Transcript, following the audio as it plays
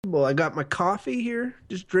Well, I got my coffee here,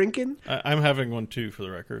 just drinking. I'm having one too, for the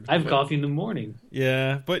record. I have coffee in the morning.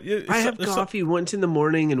 Yeah, but I have coffee once in the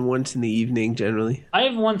morning and once in the evening, generally. I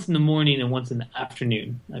have once in the morning and once in the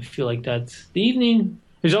afternoon. I feel like that's the evening.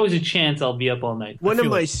 There's always a chance I'll be up all night. One of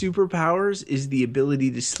my superpowers is the ability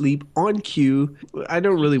to sleep on cue. I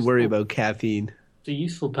don't really worry about caffeine. It's a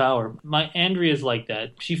useful power. My Andrea's like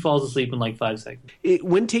that. She falls asleep in like 5 seconds.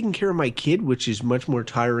 When taking care of my kid, which is much more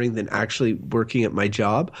tiring than actually working at my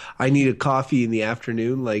job, I need a coffee in the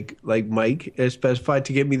afternoon, like Mike has specified,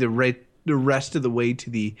 to get me the rest of the way to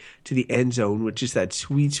the end zone, which is that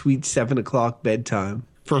sweet 7:00 bedtime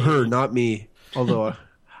for her, not me. Although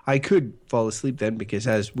I could fall asleep then, because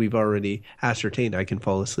as we've already ascertained, I can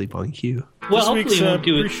fall asleep on cue. Well, this week's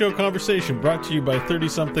hopefully pre-show conversation brought to you by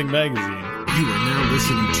 30-something magazine. You are now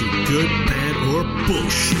listening to Good, Bad, or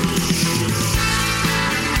Bullshit.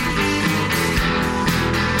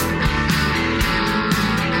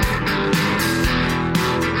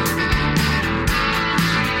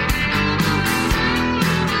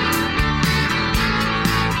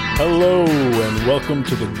 Hello, and welcome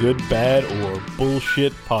to the Good, Bad, or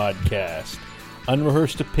Bullshit podcast.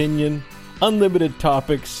 Unrehearsed opinion, unlimited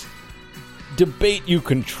topics, debate you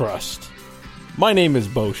can trust. My name is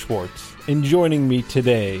Bo Schwartz, and joining me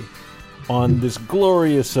today on this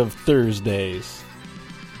glorious of Thursdays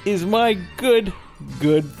is my good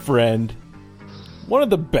friend, one of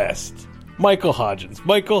the best, Michael Hodgins.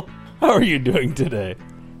 Michael, how are you doing today?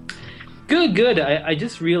 Good. I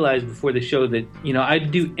just realized before the show that,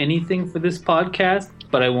 I'd do anything for this podcast,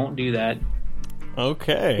 but I won't do that.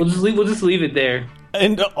 Okay. We'll just leave it there.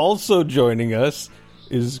 And also joining us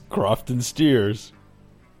is Crofton Steers.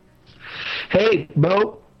 Hey,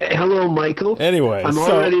 Bo. Hello, Michael. Anyway, I'm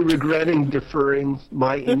already regretting deferring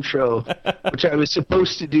my intro, which I was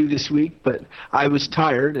supposed to do this week, but I was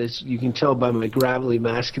tired, as you can tell by my gravelly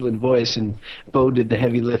masculine voice, and Bo did the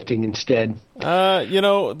heavy lifting instead.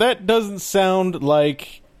 That doesn't sound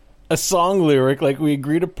like a song lyric like we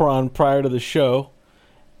agreed upon prior to the show.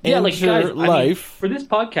 Yeah, like, guys, life. For this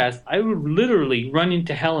podcast, I would literally run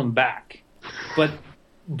into hell and back,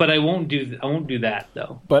 but I won't do that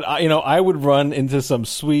though. But I would run into some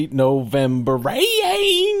sweet November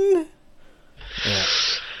rain. Yeah.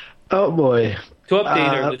 Oh boy! To update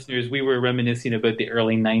our listeners, we were reminiscing about the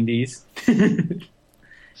early '90s.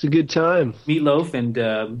 It's a good time. Meatloaf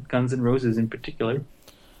and Guns N' Roses in particular.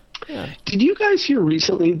 Yeah. Did you guys hear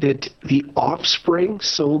recently that the Offspring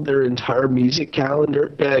sold their entire music calendar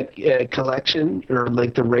collection, or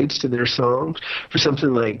like the rights to their songs, for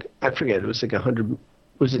something like, I forget, it was like $100.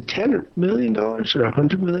 Was it $10 million or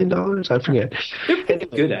 $100 million? I forget. They're pretty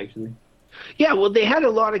good, actually. Yeah, well, they had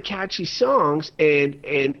a lot of catchy songs, and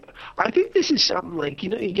I think this is something like,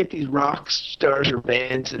 you get these rock stars or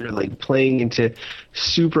bands that are like playing into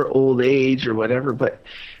super old age or whatever, but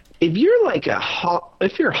if you're like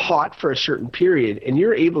if you're hot for a certain period and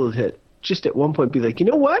you're able to just at one point be like, you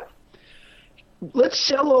know what? Let's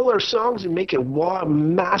sell all our songs and make a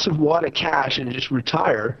massive wad of cash and just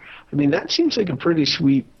retire. I mean, that seems like a pretty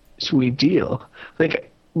sweet deal.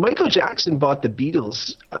 Like, Michael Jackson bought the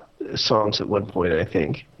Beatles songs at one point, I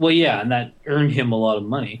think. Well, yeah, and that earned him a lot of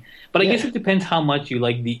money. But I guess it depends how much you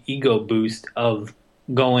like the ego boost of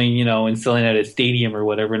going, and selling at a stadium or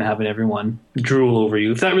whatever and having everyone drool over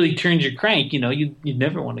you. If that really turns your crank, you'd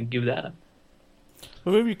never want to give that up.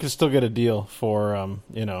 Well, maybe you could still get a deal for,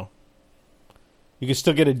 you could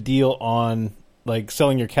still get a deal on, like,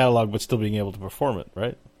 selling your catalog but still being able to perform it,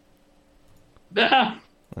 right?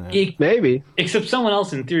 Maybe. Except someone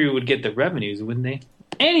else, in theory, would get the revenues, wouldn't they?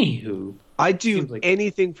 Anywho. I do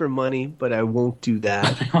anything for money, but I won't do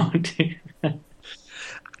that. I won't do that.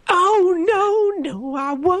 Oh, no,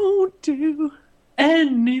 I won't do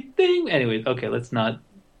anything. Anyways, okay, let's not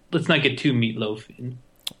get too Meatloaf in.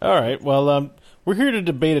 All right, well, we're here to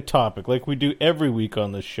debate a topic like we do every week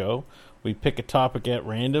on this show. We pick a topic at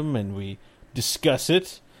random and we discuss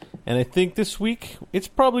it. And I think this week it's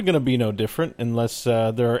probably going to be no different unless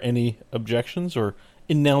there are any objections or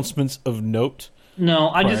announcements of note. No,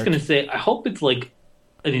 I'm just going to say I hope it's like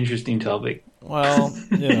an interesting topic. Well,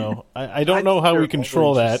 I don't know how we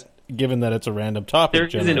control that, given that it's a random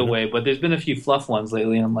topic. There isn't a way, but there's been a few fluff ones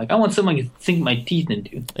lately, and I'm like, I want someone to sink my teeth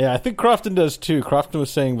into. Yeah, I think Crofton does too. Crofton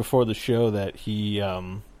was saying before the show that he,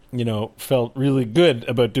 felt really good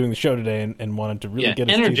about doing the show today and wanted to really get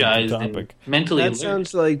his energized teeth into the topic. And mentally That alert.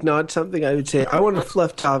 sounds like not something I would say. I want a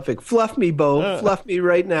fluff topic. Fluff me, Bo. Fluff me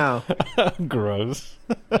right now. Gross.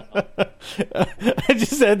 I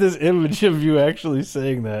just had this image of you actually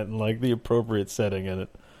saying that in like the appropriate setting, and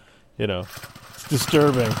it's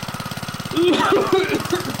disturbing.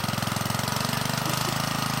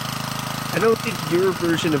 I don't think your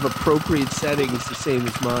version of appropriate setting is the same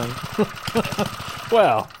as mine.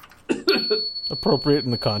 Well, appropriate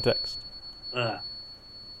in the context.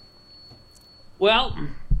 Well,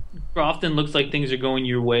 often looks like things are going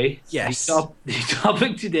your way. Yes. The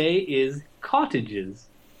topic today is cottages.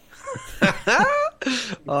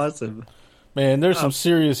 Awesome. Man, there's some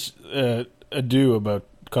serious ado about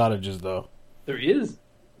cottages, though. There is?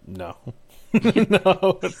 No.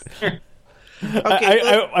 No.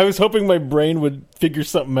 I was hoping my brain would figure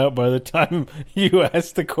something out by the time you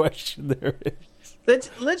asked the question. There is.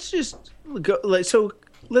 Let's just go.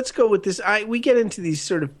 Let's go with this. We get into these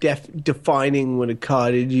sort of defining what a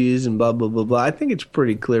cottage is and blah blah blah blah. I think it's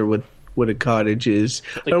pretty clear what a cottage is.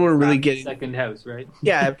 Like I don't want to really get second house, right?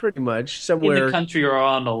 Yeah, pretty much somewhere in the country or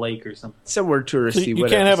on a lake or something. Somewhere touristy. So you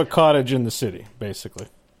whatever. can't have a cottage in the city, basically.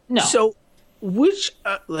 No. So, which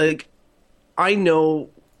I know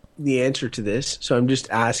the answer to this, so I'm just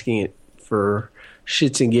asking it for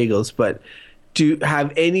shits and giggles. But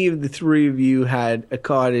have any of the three of you had a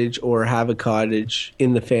cottage or have a cottage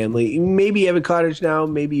in the family? Maybe you have a cottage now.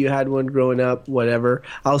 Maybe you had one growing up. Whatever.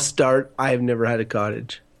 I'll start. I have never had a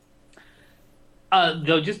cottage.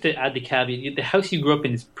 Though, just to add the caveat, the house you grew up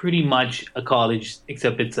in is pretty much a cottage,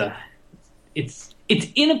 except it's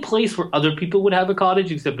in a place where other people would have a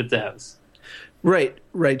cottage, except it's a house. Right,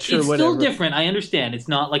 sure, it's whatever. Still different. I understand. It's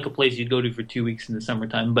not like a place you'd go to for 2 weeks in the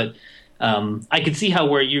summertime, but I could see how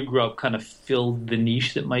where you grew up kind of filled the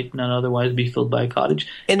niche that might not otherwise be filled by a cottage.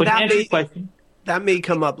 And but to answer your question, that may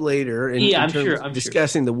come up later in terms of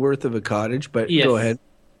discussing the worth of a cottage, but yes, go ahead.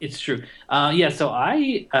 It's true. So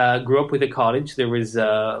I grew up with a cottage. There was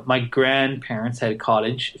my grandparents had a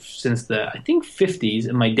cottage since the, I think, 50s,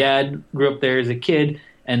 and my dad grew up there as a kid,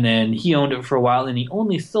 and then he owned it for a while, and he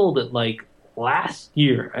only sold it like last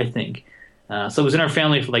year, I think. So it was in our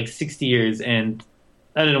family for like 60 years, and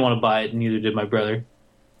I didn't want to buy it, and neither did my brother.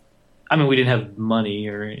 I mean, we didn't have money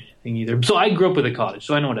or anything either. So I grew up with a cottage,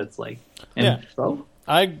 so I know what it's like. And yeah. So?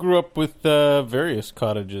 I grew up with various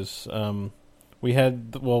cottages. We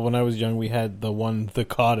had, when I was young, we had the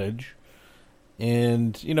cottage.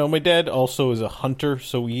 And, my dad also is a hunter,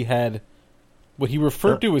 so he had what he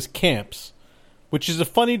referred to as camps, which is a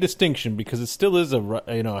funny distinction because it still is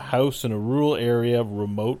a house in a rural area,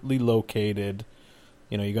 remotely located.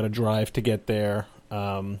 You got to drive to get there.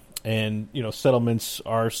 And, settlements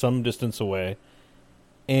are some distance away.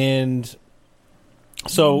 And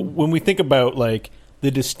so when we think about, the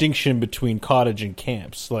distinction between cottage and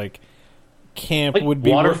camps, camp would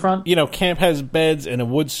be waterfront. Camp has beds and a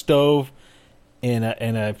wood stove and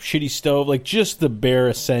a shitty stove, just the bare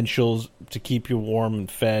essentials to keep you warm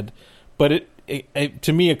and fed. But it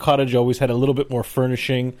to me, a cottage always had a little bit more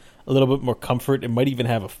furnishing, a little bit more comfort. It might even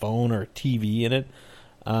have a phone or a TV in it.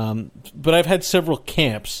 But I've had several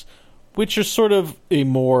camps, which are sort of a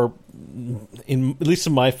more, at least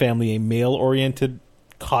in my family, a male-oriented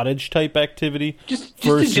cottage type activity. Just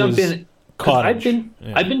to jump in. I've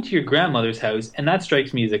been to your grandmother's house, and that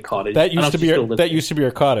strikes me as a cottage. That used to be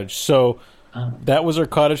our cottage. So that was our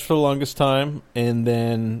cottage for the longest time. And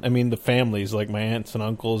then, the families, like my aunts and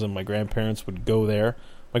uncles and my grandparents, would go there.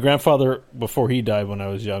 My grandfather, before he died when I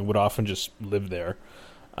was young, would often just live there.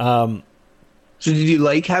 So did you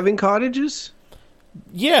like having cottages?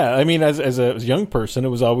 Yeah, as a young person, it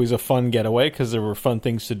was always a fun getaway because there were fun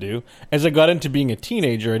things to do. As I got into being a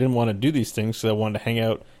teenager, I didn't want to do these things, so I wanted to hang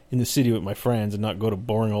out in the city with my friends and not go to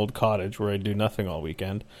boring old cottage where I do nothing all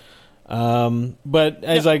weekend. But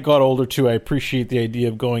as I got older too, I appreciate the idea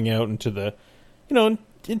of going out into the,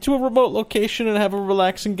 into a remote location and have a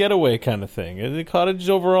relaxing getaway kind of thing. And the cottage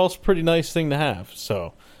overall is a pretty nice thing to have.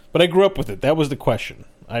 So, but I grew up with it. That was the question.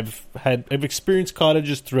 I've experienced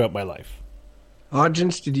cottages throughout my life.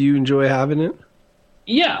 Hodgins, did you enjoy having it?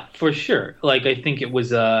 Yeah, for sure. I think it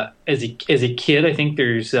was as a kid, I think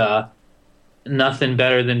there's nothing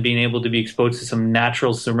better than being able to be exposed to some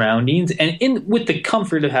natural surroundings and with the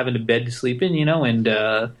comfort of having a bed to sleep in, and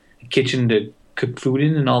a kitchen to cook food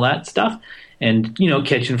in and all that stuff, and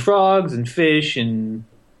catching frogs and fish and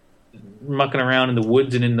mucking around in the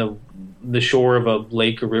woods and in the shore of a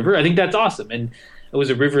lake or river. I think that's awesome, and it was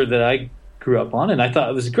a river that I grew up on, and I thought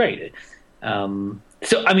it was great.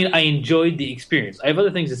 So, I enjoyed the experience. I have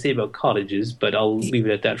other things to say about cottages, but I'll leave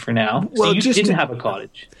it at that for now. Well, so you didn't have a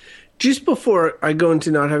cottage. Just before I go into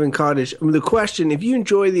not having cottage, the question, if you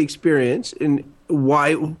enjoy the experience, and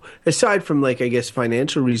why, aside from, I guess,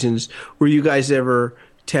 financial reasons, were you guys ever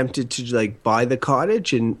tempted to, buy the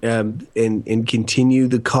cottage and continue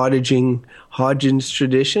the cottaging Hodgins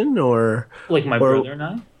tradition? Or Like my brother and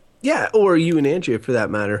I? Yeah, or you and Andrea, for that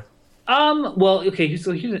matter. Well, okay.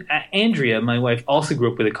 So here's Andrea, my wife, also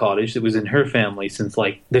grew up with a cottage that was in her family since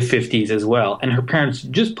like the 50s as well, and her parents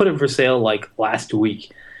just put it for sale like last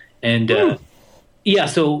week, and yeah.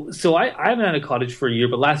 So I haven't had a cottage for a year,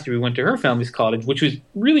 but last year we went to her family's cottage, which was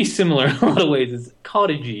really similar in a lot of ways. It's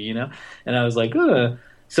cottagey, you know, and I was like, ugh.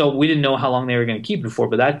 So we didn't know how long they were going to keep it for,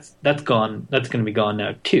 but that's gone. That's going to be gone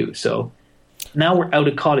now too. So now we're out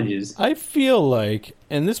of cottages. I feel like,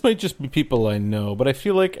 and this might just be people I know, but I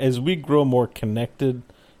feel like as we grow more connected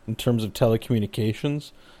in terms of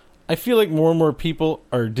telecommunications, I feel like more and more people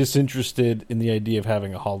are disinterested in the idea of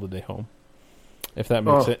having a holiday home. If that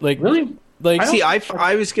makes sense. Like, really? Like, See,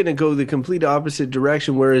 I was going to go the complete opposite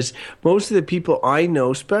direction, whereas most of the people I know,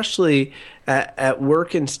 especially at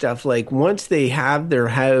work and stuff, like once they have their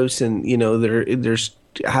house and, you know, they're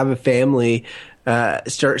have a family,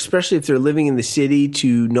 especially if they're living in the city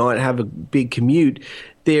to not have a big commute,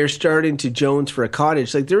 they're starting to jones for a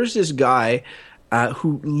cottage. Like there was this guy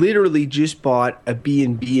who literally just bought a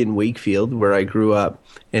B&B in Wakefield, where I grew up,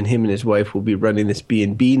 and him and his wife will be running this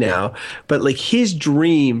B&B now. But like his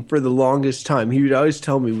dream for the longest time, he would always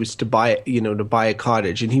tell me, was to buy a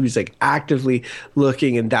cottage, and he was like actively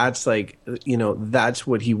looking, and that's like, you know, that's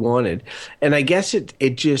what he wanted. And I guess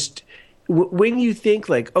it just when you think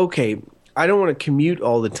like, okay, I don't want to commute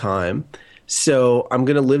all the time, so I'm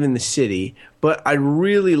going to live in the city, but I'd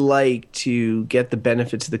really like to get the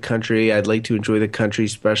benefits of the country. I'd like to enjoy the country,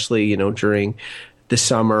 especially, you know, during the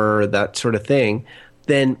summer, that sort of thing.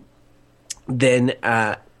 Then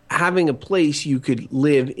having a place you could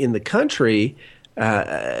live in the country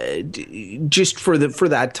just for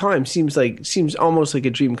that time seems almost like a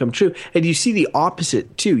dream come true. And you see the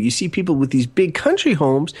opposite too. You see people with these big country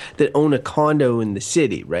homes that own a condo in the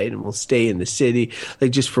city, right? And will stay in the city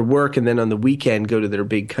like just for work, and then on the weekend go to their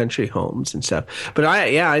big country homes and stuff. But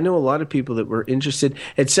I know a lot of people that were interested,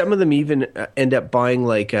 and some of them even end up buying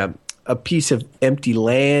like a piece of empty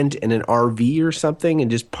land and an RV or something,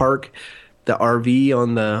 and just park the RV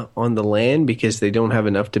on the land because they don't have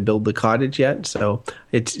enough to build the cottage yet. So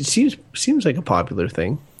it seems like a popular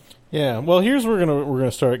thing. Yeah. Well, here's where we're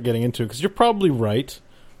gonna start getting into it, because you're probably right.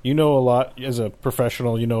 You know a lot as a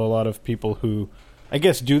professional. You know a lot of people who, I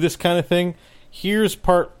guess, do this kind of thing. Here's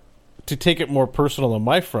part to take it more personal on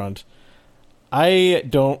my front. I'm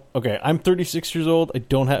 36 years old.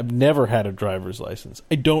 I've never had a driver's license.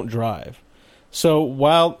 I don't drive. So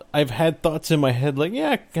while I've had thoughts in my head like,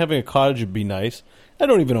 yeah, having a cottage would be nice, I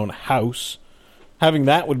don't even own a house. Having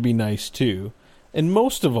that would be nice too. And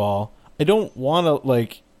most of all, I don't want to,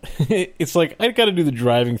 like, it's like I got to do the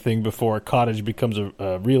driving thing before a cottage becomes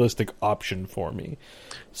a realistic option for me.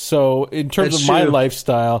 So in terms of my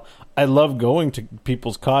lifestyle, I love going to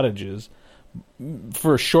people's cottages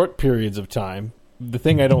for short periods of time. The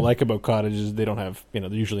thing I don't like about cottages is they don't have, you know,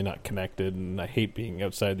 they're usually not connected, and I hate being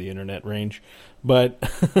outside the internet range. But,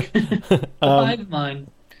 mine.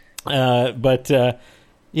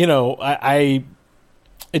 You know,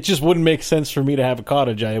 it just wouldn't make sense for me to have a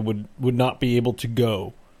cottage. I would not be able to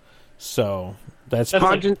go. So that's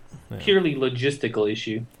like purely logistical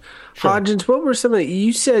issue. Sure. Hodgins, what were some of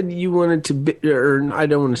you said you wanted to, or I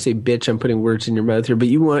don't want to say bitch, I'm putting words in your mouth here, but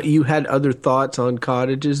you had other thoughts on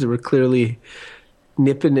cottages that were clearly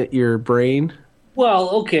nipping at your brain? Well,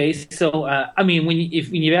 okay, so I mean, when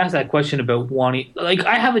you ask that question about wanting, like,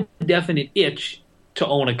 I have a definite itch to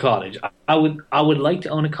own a cottage. I would like to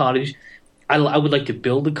own a cottage. I would like to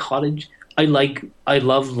build a cottage. I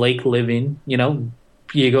love lake living. You know,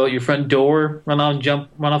 you go out your front door, run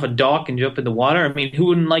off a dock, and jump in the water. I mean, who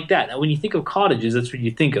wouldn't like that? Now, when you think of cottages, that's what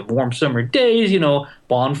you think of: warm summer days. You know,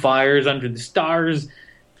 bonfires under the stars,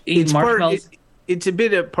 eating marshmallows. It's a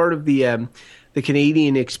bit a part of the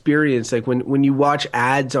Canadian experience. Like when you watch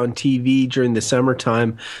ads on TV during the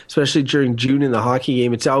summertime, especially during June in the hockey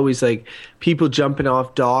game, it's always like people jumping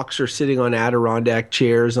off docks or sitting on Adirondack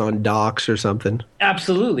chairs on docks or something.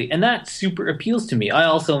 Absolutely. And that super appeals to me. I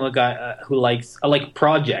also am a guy I like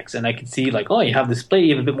projects, and I can see like, oh, you have this place,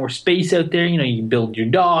 you have a bit more space out there. You know, you build your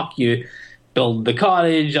dock, you build the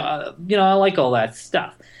cottage. You know, I like all that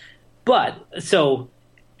stuff.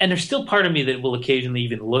 And there's still part of me that will occasionally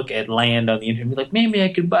even look at land on the internet and be like, maybe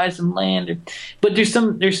I could buy some land. But there's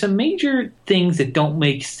some major things that don't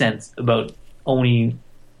make sense about owning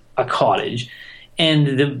a cottage.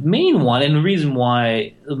 And the main one, and the reason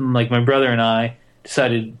why, like, my brother and I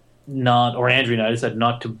decided not, or Andrew and I decided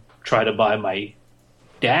not to try to buy my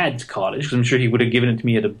dad's cottage, because I'm sure he would have given it to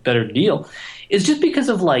me at a better deal, is just because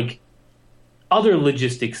of, like, other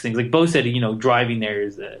logistics things. Like Bo said, you know, driving there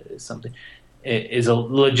is something. is a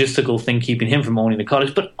logistical thing keeping him from owning the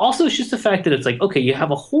cottage. But also it's just the fact that it's like, okay, you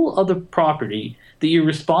have a whole other property that you're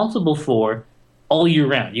responsible for all year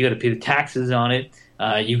round. You got to pay the taxes on it.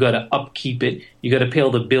 You got to upkeep it. You got to pay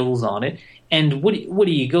all the bills on it. And what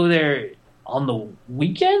do you go there on the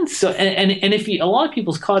weekends? So and if a lot of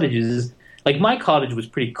people's cottages, like my cottage was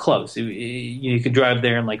pretty close. You could drive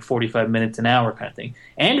there in like 45 minutes, an hour kind of thing.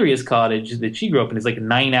 Andrea's cottage that she grew up in is like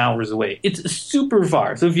 9 hours away. It's super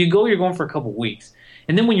far. So if you go, you're going for a couple of weeks.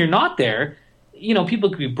 And then when you're not there, people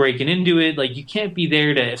could be breaking into it. Like you can't be there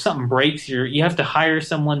if something breaks, you have to hire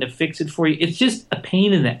someone to fix it for you. It's just a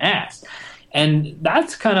pain in the ass. And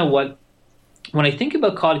that's kind of what, when I think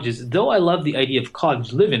about cottages, though I love the idea of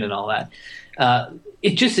cottage living and all that,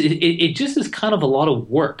 it just is kind of a lot of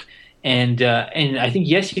work. And I think,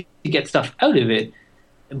 yes, you get stuff out of it,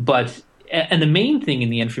 but the main thing in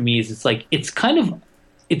the end for me is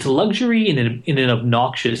it's luxury in an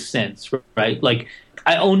obnoxious sense, right? Like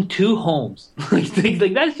I own 2 homes, like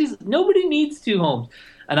that's just, nobody needs 2 homes,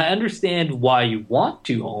 and I understand why you want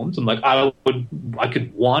 2 homes. I'm like, I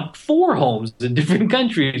could want 4 homes in different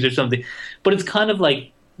countries or something, but it's kind of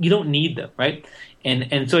like you don't need them, right?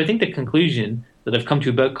 And so I think the conclusion that I've come to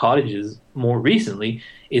about cottages more recently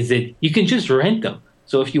is that you can just rent them.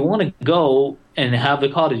 So if you want to go and have the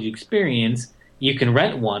cottage experience, you can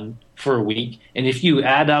rent one for a week. And if you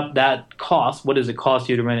add up that cost, what does it cost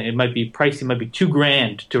you to rent it? It might be pricey. It might be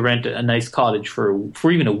 $2,000 to rent a nice cottage for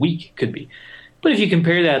even a week, it could be. But if you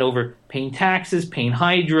compare that over paying taxes, paying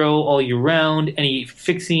hydro all year round, any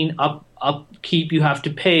fixing, upkeep you have to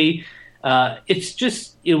pay,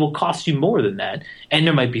 it will cost you more than that. And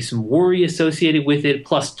there might be some worry associated with it,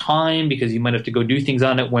 plus time, because you might have to go do things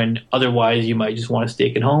on it when otherwise you might just want to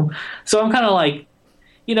stay at home. So I'm kind of like,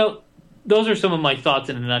 those are some of my thoughts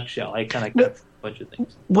in a nutshell. I kind of got a bunch of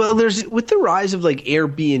things. Well, with the rise of like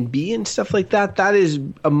Airbnb and stuff like that, that is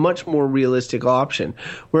a much more realistic option.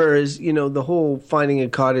 Whereas, the whole finding a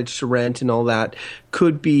cottage to rent and all that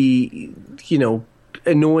could be,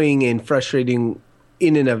 annoying and frustrating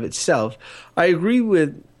in and of itself. I agree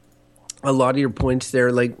with a lot of your points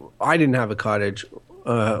there. Like, I didn't have a cottage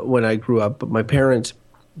when I grew up, but my parents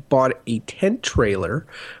bought a tent trailer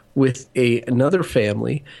with another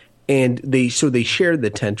family, and they shared the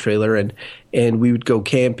tent trailer, and we would go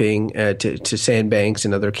camping to sandbanks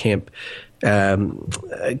and other campgrounds,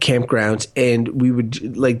 and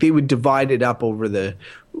they would divide it up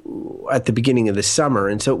at the beginning of the summer,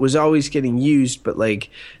 and so it was always getting used, but like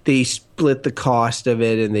they split the cost of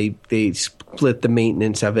it, and they split the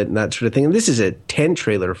maintenance of it and that sort of thing. And this is a tent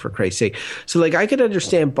trailer, for Christ's sake. So like I could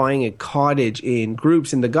understand buying a cottage in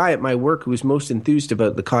groups, and the guy at my work who was most enthused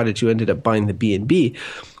about the cottage, who ended up buying the B&B,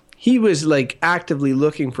 he was like actively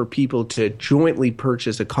looking for people to jointly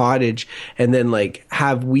purchase a cottage and then like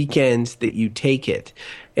have weekends that you take it.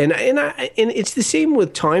 And it's the same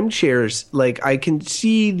with timeshares. Like I can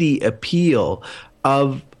see the appeal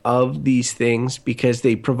of these things because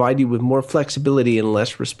they provide you with more flexibility and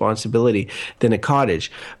less responsibility than a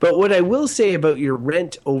cottage. But what I will say about your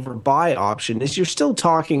rent over buy option is you're still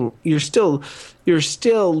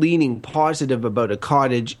leaning positive about a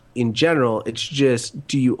cottage in general. It's just,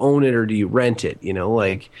 do you own it or do you rent it?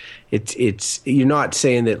 Like it's you're not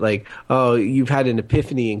saying that like, oh, you've had an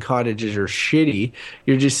epiphany and cottages are shitty.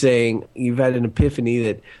 You're just saying you've had an epiphany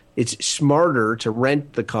that it's smarter to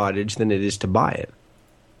rent the cottage than it is to buy it.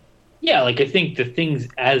 Yeah, like I think the things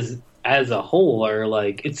as a whole are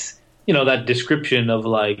like, it's, that description of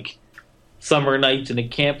like summer nights and a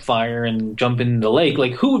campfire and jumping in the lake.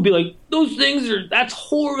 Like who would be like, that's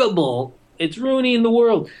horrible. It's ruining the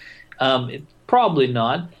world. It's probably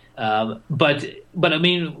not. But I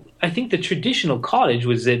mean, I think the traditional cottage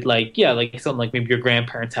was it like, yeah, like something like maybe your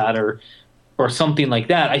grandparents had or something like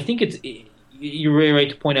that. I think you're really right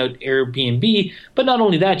to point out Airbnb, but not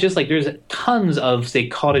only that, just like there's tons of, say,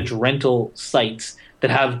 cottage rental sites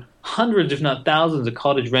that have hundreds, if not thousands, of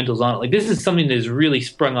cottage rentals on it. Like this is something that has really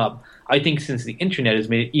sprung up, I think, since the internet has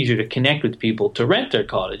made it easier to connect with people to rent their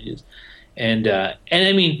cottages. And I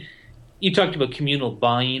mean, you talked about communal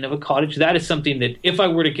buying of a cottage. That is something that, if I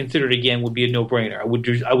were to consider it again, would be a no-brainer.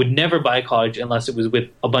 I would never buy a cottage unless it was with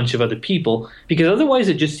a bunch of other people, because otherwise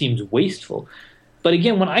it just seems wasteful. But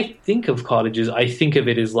again, when I think of cottages, I think of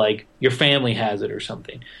it as like your family has it or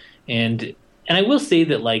something. And I will say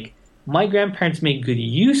that like my grandparents made good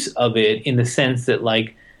use of it in the sense that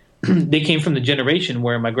like they came from the generation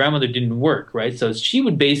where my grandmother didn't work, right? So she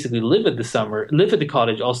would basically live at the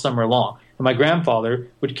cottage all summer long. And my grandfather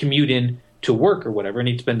would commute in to work or whatever, and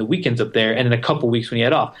he'd spend the weekends up there and then a couple weeks when he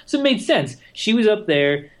had off. So it made sense. She was up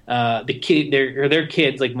there. Their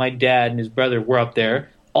kids, like my dad and his brother, were up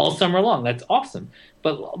there all summer long. That's awesome.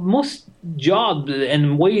 But most jobs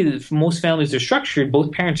and the way that most families are structured,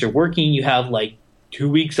 both parents are working. You have like 2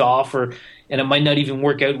 weeks off, and it might not even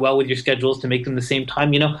work out well with your schedules to make them the same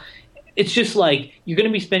time. It's just like you're going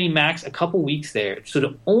to be spending max a couple weeks there. So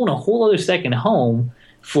to own a whole other second home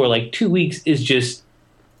for like 2 weeks is just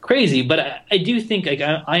crazy. But I do think like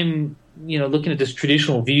I'm looking at this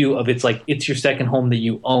traditional view of it's your second home that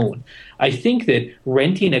you own. I think that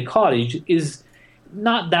renting a cottage is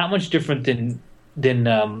not that much different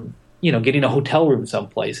than getting a hotel room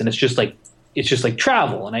someplace, and it's just like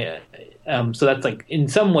travel. And so that's like in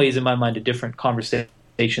some ways in my mind a different conversation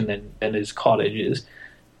than is cottages.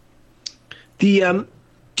 Do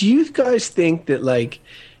you guys think that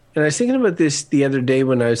and I was thinking about this the other day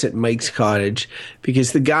when I was at Mike's cottage,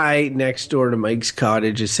 because the guy next door to Mike's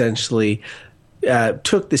cottage essentially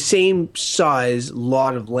took the same size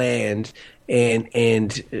lot of land and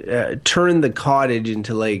turned the cottage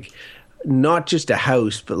into not just a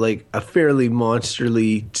house, but like a fairly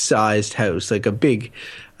monsterly sized house, like a big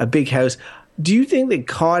house. Do you think that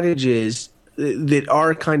cottages that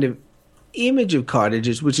are kind of image of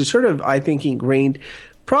cottages, which is sort of, I think, ingrained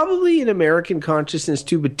probably in American consciousness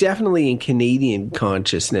too, but definitely in Canadian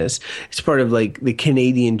consciousness. It's part of like the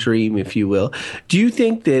Canadian dream, if you will. Do you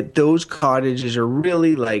think that those cottages are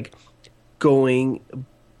really like going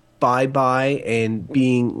bye-bye and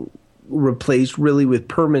being replaced really with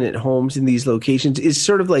permanent homes in these locations? Is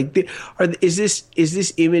sort of like is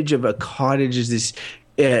this image of a cottage, is this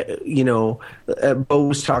Bo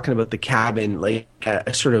was talking about the cabin, like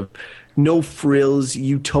a sort of no frills,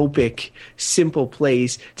 utopic, simple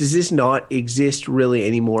place. Does this not exist really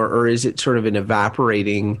anymore, or is it sort of an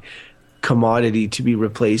evaporating commodity to be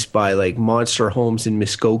replaced by like monster homes in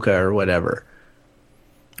Muskoka or whatever?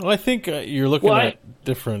 Well, I think you're looking at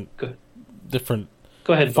different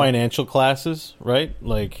Go ahead, financial classes, right?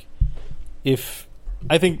 Like, I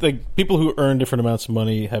think like people who earn different amounts of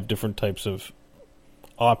money have different types of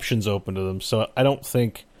options open to them. So I don't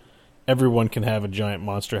think everyone can have a giant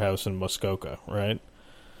monster house in Muskoka, right?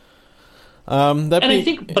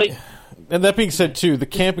 That being said, too, the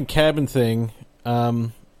camp and cabin thing.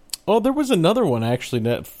 There was another one actually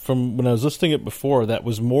that from when I was listing it before that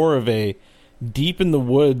was more of a deep in the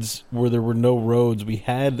woods where there were no roads. We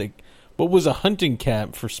had what was a hunting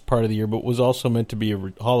camp for part of the year, but was also meant to be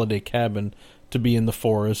a holiday cabin to be in the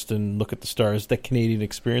forest and look at the stars. That Canadian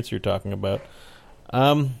experience you're talking about.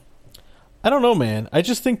 I don't know, man. I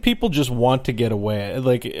just think people just want to get away.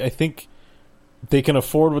 Like, I think they can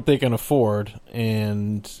afford what they can afford,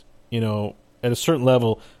 and at a certain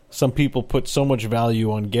level, some people put so much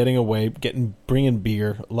value on getting away, bringing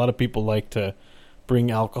beer. A lot of people like to bring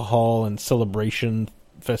alcohol and celebration,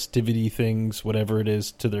 festivity things, whatever it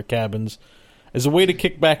is, to their cabins as a way to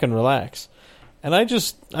kick back and relax. And I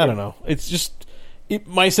don't know. It's just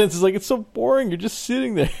my sense is like it's so boring. You're just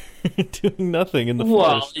sitting there doing nothing in the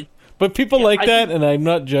forest. But people like that, and I'm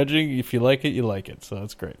not judging. If you like it, you like it. So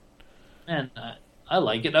that's great. Man, I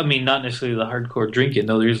like it. I mean, not necessarily the hardcore drinking,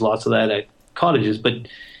 though. There's lots of that at cottages. But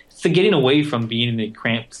it's the getting away from being in a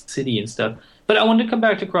cramped city and stuff. But I wanted to come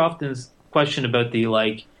back to Crofton's question about the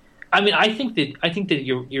I think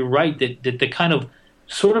that you're right that the kind of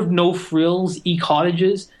sort of no frills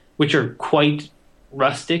cottages, which are quite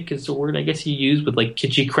rustic is the word I guess you use, with like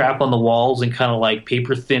kitschy crap on the walls and kind of like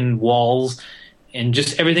paper thin walls. And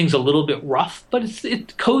just everything's a little bit rough, but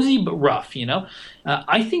it's cozy but rough,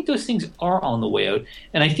 I think those things are on the way out,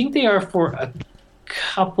 and I think they are for a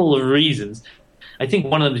couple of reasons. I think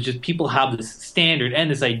one of them is just people have this standard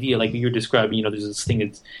and this idea, like you're describing. There's this thing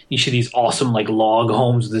that's you see these awesome like log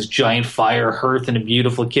homes with this giant fire hearth and a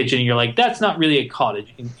beautiful kitchen, and you're like, that's not really a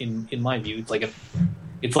cottage in my view.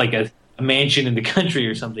 It's like a mansion in the country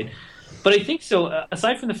or something. But I think so.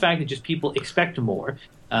 Aside from the fact that just people expect more.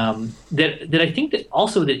 That I think that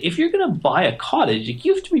also that if you're going to buy a cottage,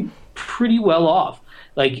 you have to be pretty well off.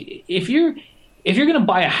 Like if you're going to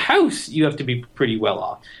buy a house, you have to be pretty well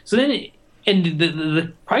off. So then, and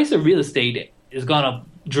the price of real estate has gone up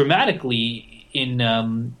dramatically in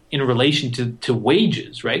relation to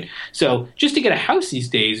wages, right? So just to get a house these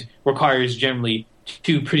days requires generally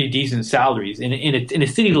two pretty decent salaries in a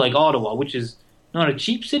city like Ottawa, which is not a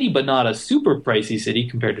cheap city, but not a super pricey city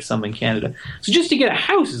compared to some in Canada. So just to get a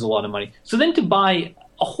house is a lot of money. So then to buy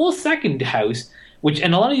a whole second house,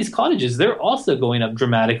 and a lot of these cottages, they're also going up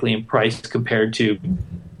dramatically in price compared to,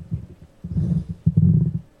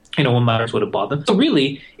 when matters would have bought them. So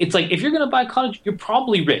really, it's like if you're going to buy a cottage, you're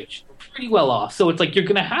probably rich, pretty well off. So it's like you're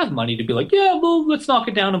going to have money to be like, yeah, well, let's knock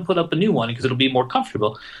it down and put up a new one because it'll be more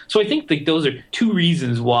comfortable. So I think that those are two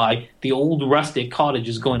reasons why the old rustic cottage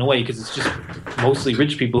is going away, because it's just mostly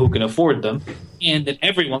rich people who can afford them, and then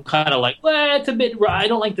everyone kind of like, well, it's a bit. I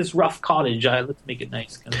don't like this rough cottage. Let's make it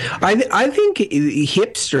nice. I think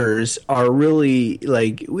hipsters are really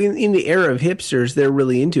like in the era of hipsters. They're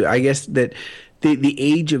really into it. I guess that the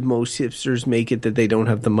age of most hipsters make it that they don't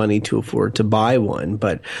have the money to afford to buy one.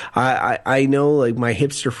 But I know like my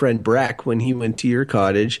hipster friend Breck, when he went to your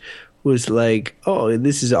cottage, was like, oh,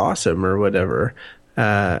 this is awesome or whatever.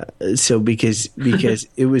 So because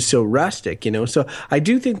it was so rustic, so I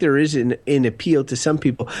do think there is an appeal to some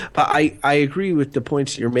people, but I agree with the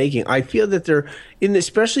points that you're making. I feel that they're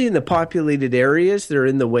especially in the populated areas, they're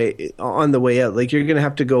on the way out. Like you're going to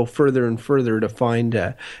have to go further and further to find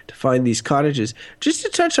these cottages. Just to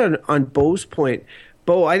touch on Bo's point,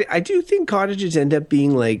 Bo, I do think cottages end up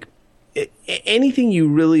being like anything you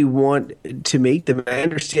really want to make them. I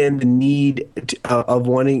understand the need of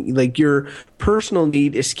wanting, like your personal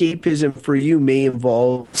need, escapism for you may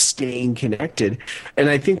involve staying connected, and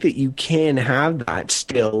I think that you can have that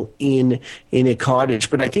still in a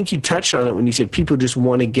cottage. But I think you touched on it when you said people just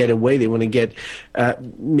want to get away. They want to get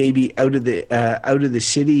maybe out of the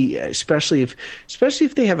city, especially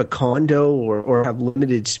if they have a condo or have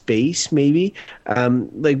limited space. Maybe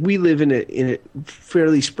like we live in a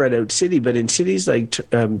fairly spread out city, but in cities like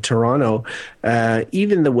Toronto,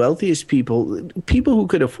 even the wealthiest people who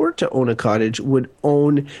could afford to own a cottage would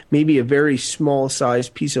own maybe a very small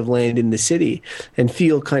sized piece of land in the city and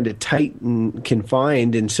feel kind of tight and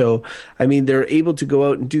confined. And so, I mean, they're able to go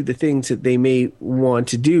out and do the things that they may want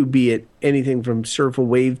to do, be it anything from surf a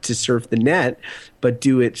wave to surf the net, but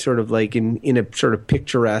do it sort of like in a sort of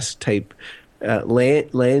picturesque type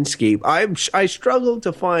landscape. I struggle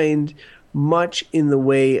to find much in the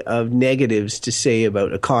way of negatives to say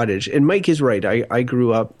about a cottage. And Mike is right. I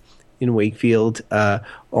grew up in Wakefield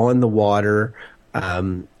on the water,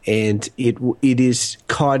 and it is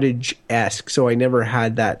cottage-esque. So I never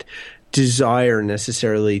had that desire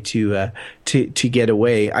necessarily to get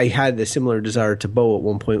away. I had a similar desire to Bo at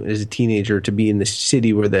one point as a teenager to be in the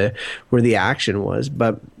city where the action was,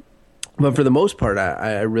 but for the most part,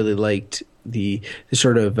 I really liked the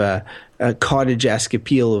sort of cottage-esque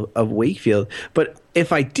appeal of Wakefield. But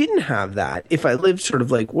if I didn't have that, if I lived sort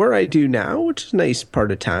of like where I do now, which is a nice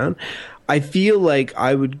part of town, I feel like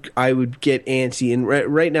I would get antsy. And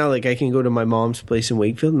right now, like I can go to my mom's place in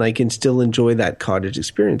Wakefield and I can still enjoy that cottage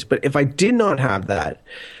experience. But if I did not have that,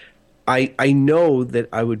 I know that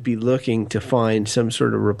I would be looking to find some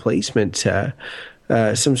sort of replacement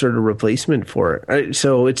for it.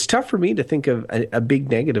 So it's tough for me to think of a big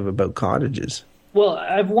negative about cottages. Well,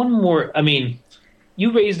 I have one more. I mean,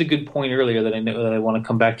 you raised a good point earlier that I know that I want to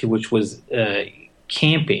come back to, which was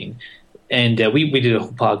camping. And we did a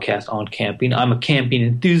whole podcast on camping. I'm a camping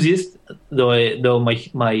enthusiast, though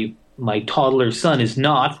my toddler son is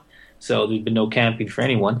not. So there's been no camping for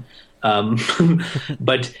anyone.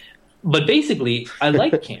 But basically, I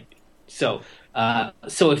like camping. So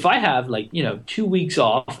if I have 2 weeks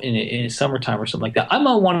off in summertime or something like that, I'm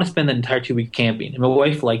gonna want to spend that entire 2 weeks camping, and my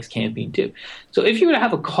wife likes camping too. So if you were to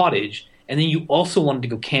have a cottage and then you also wanted to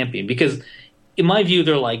go camping, because in my view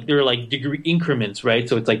they're like degree increments, right?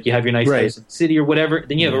 So it's like you have your nice house in the city or whatever,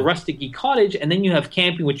 then you have a rustic-y cottage, and then you have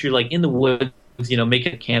camping, which you're like in the woods,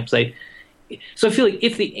 making a campsite. So I feel like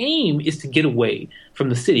if the aim is to get away from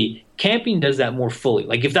the city, camping does that more fully.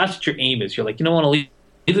 Like if that's what your aim is, you're like, I want to leave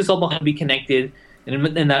this all behind, be connected,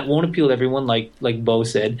 and that won't appeal to everyone. Like Bo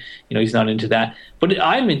said, he's not into that, but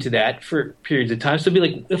I'm into that for periods of time. So it'd be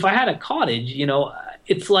like if I had a cottage,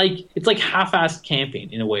 it's like half-assed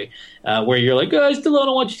camping in a way, where you're like, I still want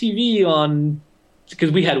to watch TV on,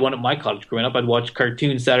 because we had one at my cottage growing up. I'd watch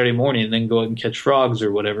cartoons Saturday morning and then go out and catch frogs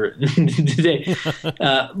or whatever today.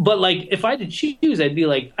 But like if I had to choose,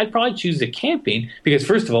 I'd probably choose the camping, because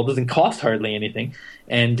first of all, it doesn't cost hardly anything,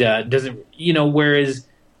 and doesn't, whereas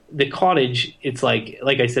the cottage, it's like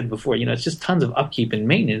I said before, it's just tons of upkeep and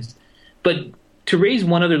maintenance. But to raise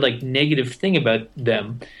one other negative thing about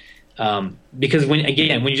them, because when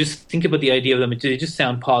you just think about the idea of them, they just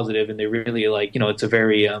sound positive, and they really it's a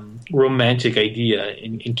very romantic idea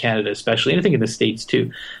in Canada, especially, and I think in the States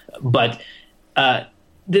too. But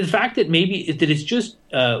the fact that that it's just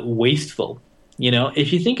wasteful,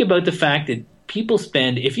 if you think about the fact that people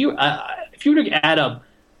spend, if you were to add up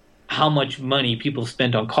how much money people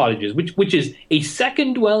spent on cottages, which is a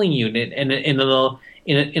second dwelling unit, and in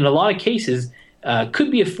a lot of cases could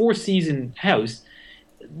be a 4-season house.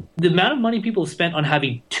 The amount of money people spent on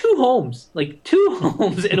having two homes,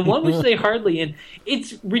 and one which they hardly in,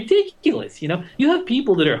 it's ridiculous. You have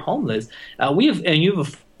people that are homeless. You have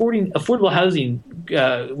affordable housing.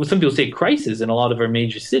 What some people say crisis in a lot of our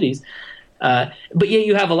major cities. But yeah,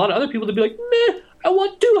 you have a lot of other people that be like, meh, I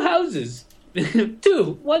want 2 houses.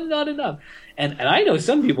 2, one not enough. And I know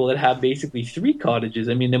some people that have basically 3 cottages.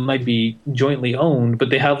 I mean, they might be jointly owned, but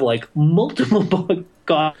they have like multiple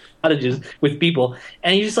cottages with people,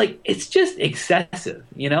 and you're just like, it's just excessive,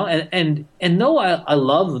 you know. And though I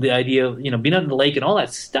love the idea of, you know, being on the lake and all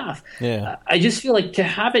that stuff, I just feel like to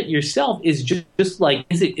have it yourself is just like,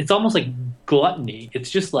 it's almost like gluttony.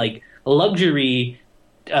 It's just like luxury.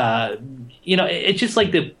 You know, it's just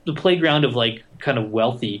like the playground of like kind of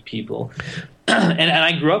wealthy people. And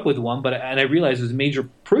I grew up with one, but I realized it was a major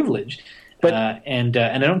privilege, and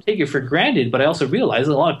I don't take it for granted. But I also realized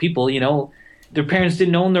a lot of people, you know, their parents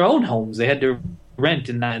didn't own their own homes; they had to rent,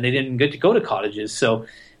 and they didn't get to go to cottages. So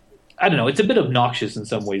I don't know; it's a bit obnoxious in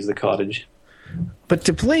some ways, the cottage. But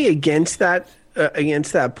to play against that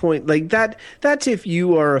point, like that's if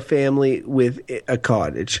you are a family with a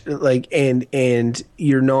cottage, like and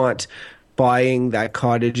you're not buying that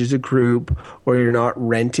cottage as a group, or you're not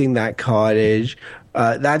renting that cottage.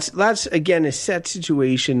 That's again a set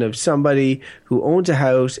situation of somebody who owns a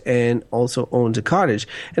house and also owns a cottage.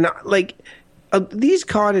 And these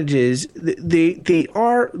cottages, they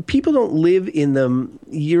are, people don't live in them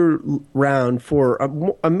year round for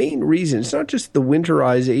a main reason. It's not just the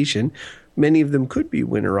winterization. Many of them could be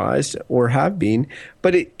winterized or have been,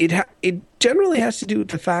 but it generally has to do with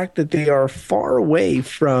the fact that they are far away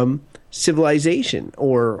from civilization,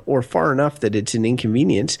 or far enough that it's an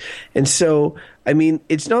inconvenience. And so, I mean,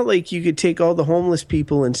 it's not like you could take all the homeless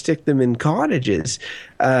people and stick them in cottages,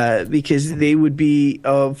 because they would be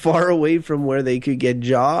far away from where they could get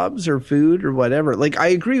jobs or food or whatever. Like, I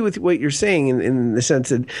agree with what you're saying in the sense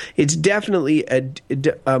that it's definitely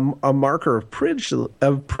a marker of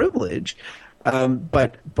privilege,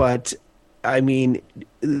 but I mean,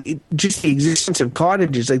 just the existence of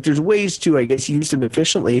cottages, like there's ways to, I guess, use them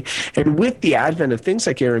efficiently. And with the advent of things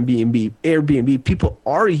like Airbnb, people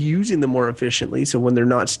are using them more efficiently. So when they're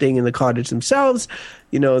not staying in the cottage themselves,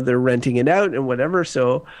 you know, they're renting it out and whatever.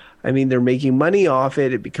 So, I mean, they're making money off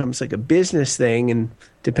it. It becomes like a business thing, and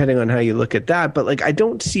depending on how you look at that. But like, I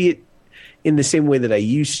don't see it in the same way that I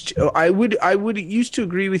used to. I would used to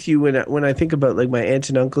agree with you when I think about like my aunts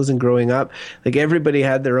and uncles and growing up, like everybody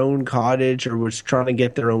had their own cottage or was trying to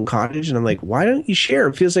get their own cottage, and I'm like, why don't you share?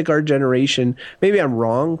 It feels like our generation, maybe I'm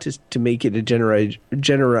wrong to make it a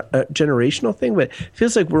generational thing, but it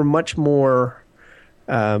feels like we're much more,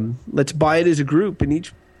 let's buy it as a group and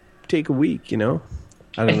each take a week, you know?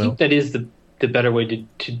 I think that is the better way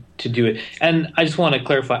to do it. And I just want to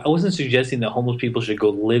clarify, I wasn't suggesting that homeless people should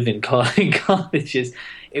go live in cottages.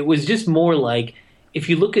 It was just more like, if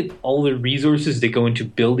you look at all the resources that go into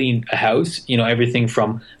building a house, you know, everything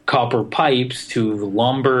from copper pipes to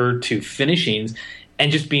lumber to finishings,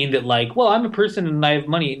 and just being that like, well, I'm a person and I have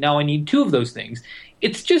money, now I need 2 of those things.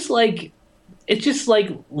 It's luxury. It's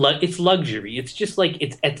just like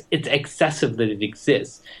it's excessive that it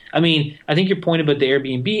exists. I mean, I think your point about the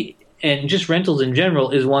Airbnb and just rentals in general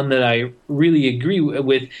is one that I really agree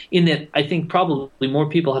with, in that I think probably more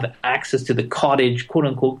people have access to the cottage, quote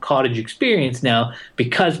unquote, cottage experience now,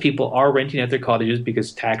 because people are renting out their cottages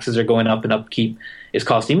because taxes are going up and upkeep is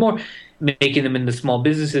costing more, making them into small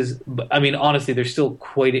businesses. But I mean, honestly, most of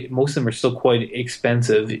them are still quite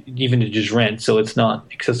expensive, even to just rent. So it's not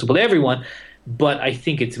accessible to everyone, but I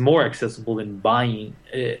think it's more accessible than buying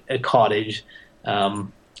a cottage.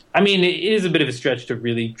 I mean, it is a bit of a stretch to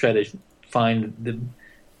really try to find the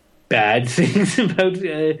bad things about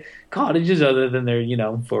cottages, other than they're, you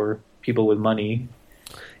know, for people with money.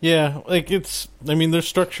 Yeah, like they're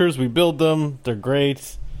structures, we build them, they're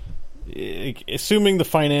great. Assuming the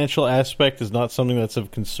financial aspect is not something that's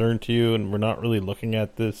of concern to you, and we're not really looking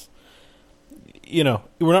at this, you know,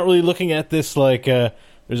 like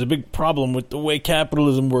there's a big problem with the way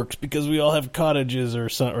capitalism works because we all have cottages, or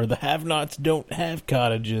the have-nots don't have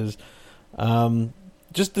cottages.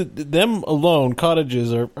 Just them alone,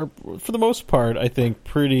 cottages are for the most part, I think,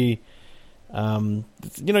 pretty. You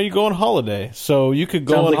know, you go on holiday, so you could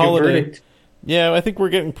go Sounds on like holiday. A verdict. Yeah, I think we're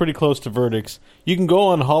getting pretty close to verdicts. You can go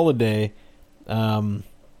on holiday,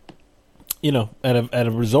 you know, at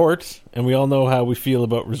a resort, and we all know how we feel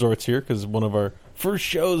about resorts here because one of our first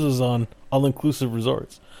shows is on all-inclusive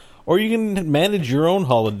resorts. Or you can manage your own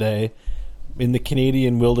holiday in the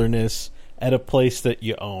Canadian wilderness at a place that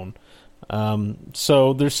you own.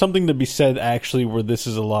 So there's something to be said, actually, where this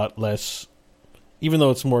is a lot less, even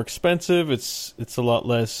though it's more expensive, it's a lot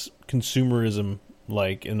less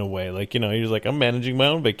consumerism-like in a way. Like, you know, you're like, I'm managing my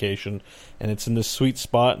own vacation, and it's in this sweet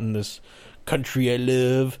spot in this country I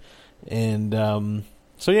live. And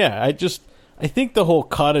so, yeah, I think the whole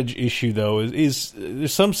cottage issue, though, is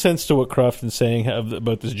there's some sense to what Crofton's saying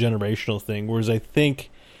about this generational thing, whereas I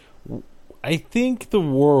think the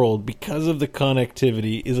world, because of the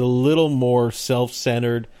connectivity, is a little more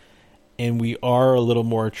self-centered, and we are a little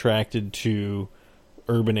more attracted to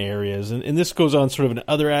urban areas. And this goes on sort of in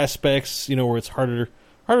other aspects, where it's harder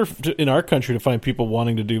in our country to find people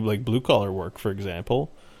wanting to do, like, blue-collar work, for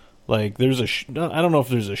example. Like, there's I don't know if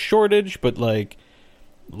there's a shortage, but, like,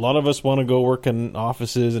 a lot of us want to go work in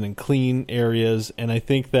offices and in clean areas, and I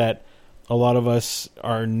think that a lot of us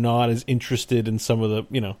are not as interested in some of the,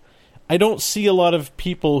 I don't see a lot of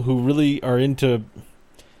people who really are into,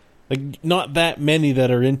 like, not that many that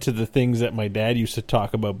are into the things that my dad used to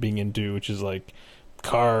talk about being into, which is, like,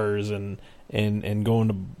 cars and going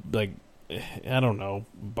to, like, I don't know,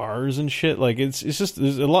 bars and shit. Like, it's just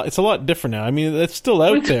it's a lot different now. I mean, it's still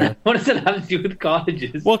out there. What does it have to do with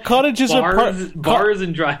cottages? Well, cottages are bars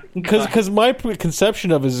and driving cars. Because my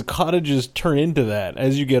conception of it is cottages turn into that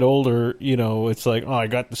as you get older. It's like, oh, I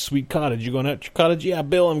got the sweet cottage. You going out to your cottage? Yeah,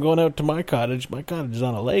 Bill, I'm going out to my cottage. My cottage is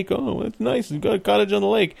on a lake. Oh, it's nice. You got a cottage on the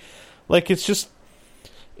lake. Like, it's a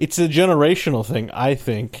generational thing, I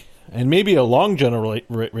think, and maybe a long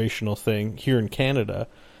generational thing here in Canada.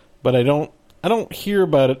 But I don't hear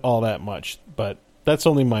about it all that much. But that's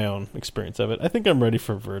only my own experience of it. I think I'm ready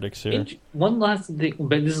for verdicts here. One last thing,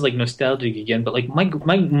 but this is like nostalgic again. But like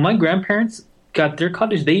my grandparents got their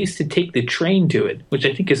cottage. They used to take the train to it, which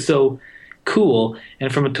I think is so cool.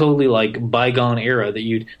 And from a totally like bygone era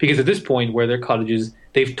because at this point where their cottages,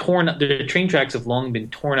 their train tracks have long been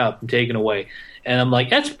torn up and taken away. And I'm like,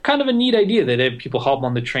 that's kind of a neat idea that people hop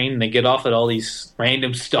on the train and they get off at all these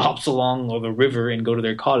random stops along the river and go to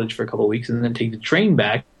their cottage for a couple of weeks and then take the train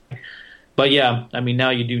back. But yeah, I mean, now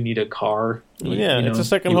you do need a car. It's a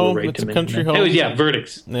second home. It's a country home. Anyways, yeah,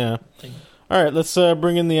 verdicts. Yeah. All right, let's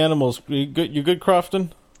bring in the animals. You good,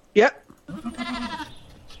 Crofton? Yep.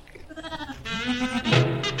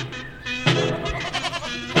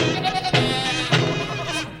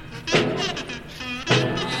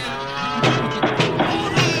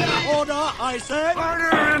 I said,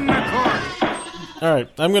 order in the court. All right,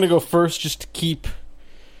 I'm going to go first I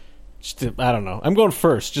don't know. I'm going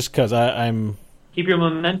first just because I'm... Keep your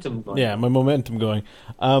momentum going. Yeah, my momentum going.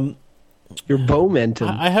 Your momentum.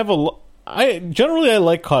 I generally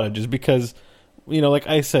like cottages because, like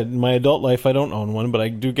I said, in my adult life I don't own one, but I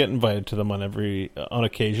do get invited to them on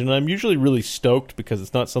occasion. And I'm usually really stoked because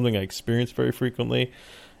it's not something I experience very frequently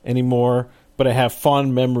anymore. But I have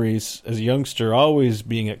fond memories as a youngster always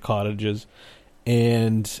being at cottages.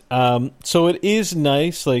 And so it is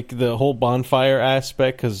nice, like the whole bonfire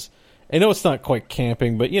aspect, because I know it's not quite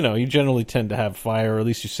camping, but you generally tend to have fire, or at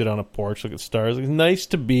least you sit on a porch, look at stars. It's nice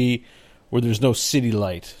to be where there's no city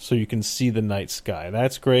light, so you can see the night sky.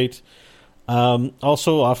 That's great.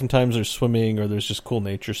 Also, oftentimes there's swimming or there's just cool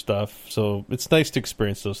nature stuff, so it's nice to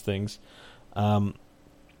experience those things.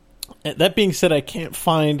 That being said, I can't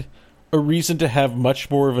find a reason to have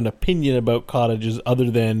much more of an opinion about cottages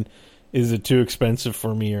other than, is it too expensive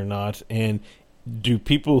for me or not? And do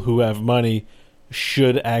people who have money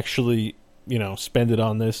should actually, spend it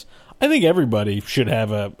on this? I think everybody should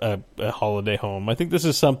have a holiday home. I think this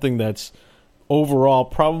is something that's overall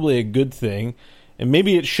probably a good thing. And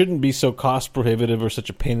maybe it shouldn't be so cost prohibitive or such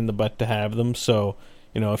a pain in the butt to have them. So,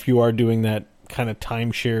 if you are doing that kind of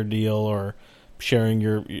timeshare deal or sharing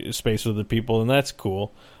your space with other people, then that's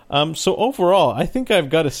cool. So overall, I think I've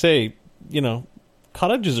got to say,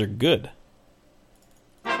 cottages are good.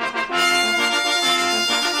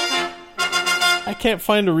 I can't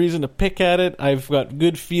find a reason to pick at it. I've got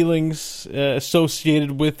good feelings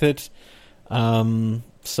associated with it.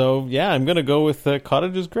 So yeah, I'm going to go with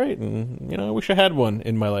cottage is great, and I wish I had one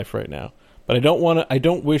in my life right now. But I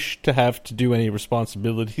don't wish to have to do any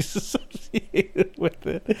responsibilities associated with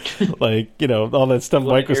it. Like, all that stuff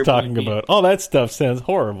Mike was talking about. All that stuff sounds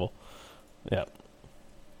horrible. Yeah.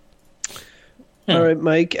 All right,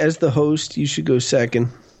 Mike, as the host, you should go second.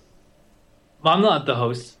 I'm not the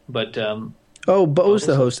host, but... Bo's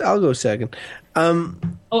the host. I'll go second.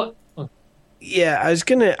 Yeah, I was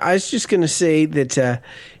just gonna say that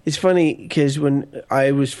it's funny because when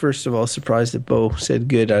I was first of all surprised that Bo said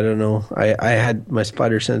good. I don't know. I had my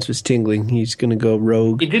spider sense was tingling. He's gonna go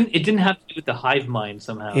rogue. It didn't have to do with the hive mind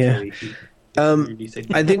somehow. Yeah.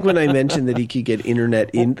 I think when I mentioned that he could get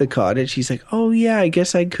internet in the cottage, he's like, "Oh yeah, I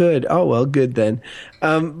guess I could." Oh well, good then.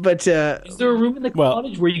 But is there a room in the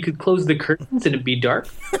cottage where you could close the curtains and it'd be dark?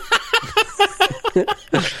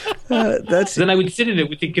 Then I would sit in it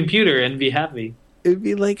with the computer and be happy. It'd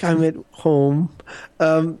be like I'm at home.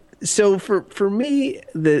 So for me,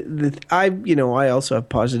 I also have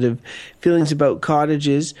positive feelings about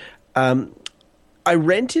cottages. I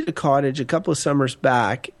rented a cottage a couple of summers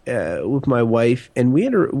back with my wife, and we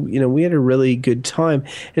had a really good time.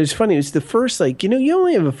 And it's funny. It was the first, you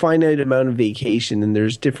only have a finite amount of vacation, and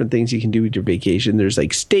there's different things you can do with your vacation. There's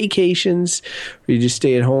like staycations, where you just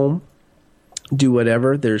stay at home, do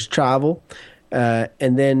whatever. There's travel,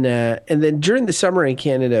 and then during the summer in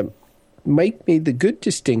Canada, Mike made the good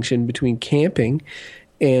distinction between camping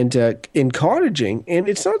and in cottaging, and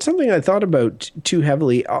it's not something I thought about too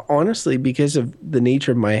heavily, honestly, because of the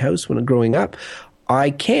nature of my house when growing up.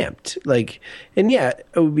 I camped, it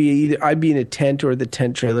would be I'd be in a tent or the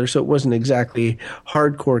tent trailer, so it wasn't exactly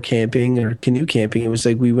hardcore camping or canoe camping. It was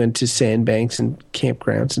like we went to sandbanks and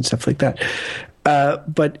campgrounds and stuff like that.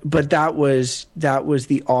 But that was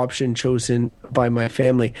the option chosen by my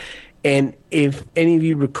family. And if any of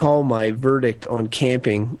you recall my verdict on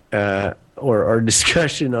camping, or our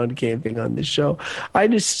discussion on camping on this show, I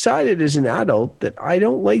decided as an adult that I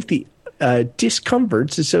don't like the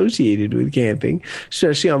discomforts associated with camping,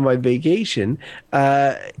 especially on my vacation.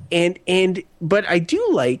 But I do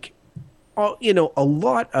like, a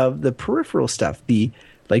lot of the peripheral stuff.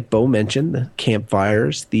 Like Bo mentioned, the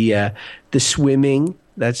campfires, the swimming.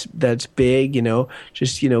 That's big,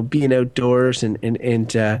 just being outdoors and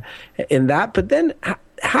that. But then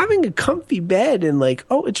having a comfy bed and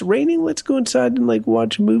it's raining, let's go inside and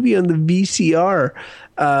watch a movie on the VCR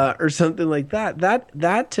or something like that.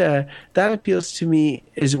 That appeals to me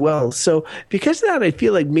as well. So because of that, I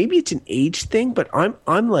feel like maybe it's an age thing, but I'm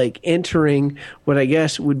entering what I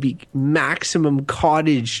guess would be maximum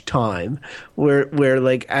cottage time, where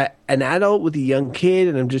an adult with a young kid,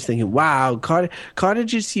 and I'm just thinking, wow,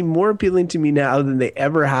 cottages seem more appealing to me now than they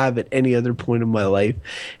ever have at any other point in my life.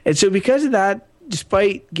 And so because of that,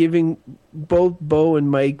 despite giving both Bo and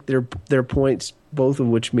Mike their points, both of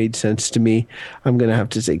which made sense to me, I'm going to have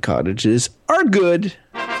to say cottages are good.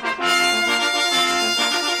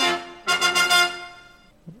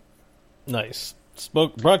 Nice.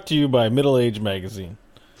 Brought to you by Middle Age Magazine.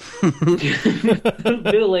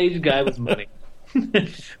 Middle-aged guy with money.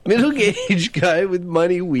 Middle-aged guy with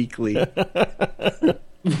money weekly.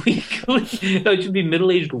 Weekly? No, it should be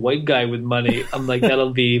middle-aged white guy with money. I'm like,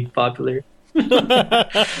 that'll be popular.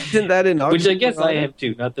 Isn't that an Which I guess I have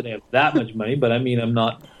too. Not that I have that much money, but I mean, I'm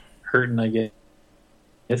not hurting, I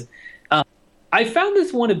guess. I found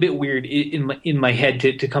this one a bit weird in my head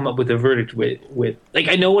to come up with a verdict with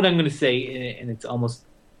I know what I'm going to say, and it's almost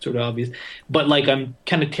sort of obvious, but I'm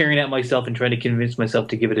kind of tearing at myself and trying to convince myself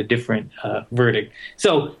to give it a different verdict.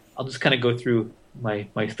 So I'll just kind of go through my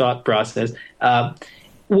thought process.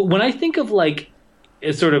 When I think of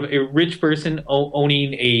a sort of a rich person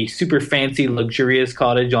owning a super fancy, luxurious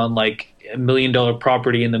cottage on $1 million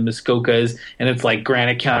property in the Muskokas, and it's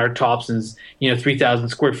granite countertops and 3,000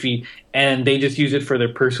 square feet, and they just use it for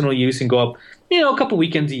their personal use and go up, a couple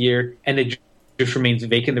weekends a year, and it just remains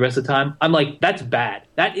vacant the rest of the time. I'm like, that's bad.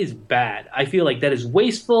 That is bad. I feel like that is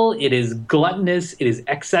wasteful. It is gluttonous. It is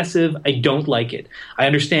excessive. I don't like it. I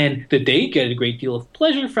understand that they get a great deal of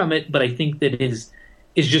pleasure from it, but I think that is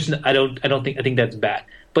just I think that's bad.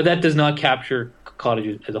 But that does not capture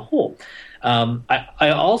cottages as a whole. I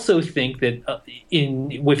also think that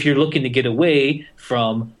if you're looking to get away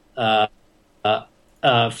from the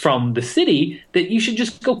city, that you should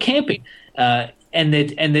just go camping. And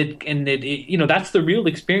that's the real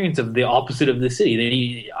experience of the opposite of the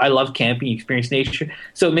city. I love camping, experience nature.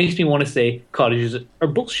 So it makes me want to say cottages are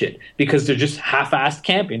bullshit because they're just half-assed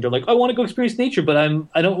camping. They're like, I want to go experience nature, but I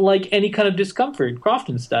don't like any kind of discomfort,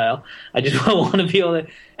 Crofton style. I just want to be able to,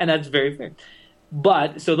 and that's very fair.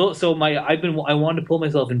 But I wanted to pull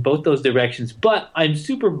myself in both those directions, but I'm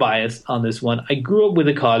super biased on this one. I grew up with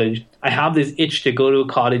a cottage. I have this itch to go to a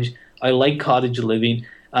cottage. I like cottage living.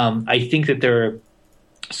 I think that there are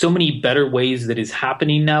so many better ways that is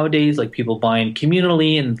happening nowadays, like people buying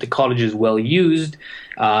communally and the cottage is well used,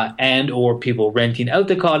 and or people renting out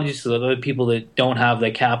the cottages so that other people that don't have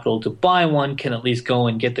the capital to buy one can at least go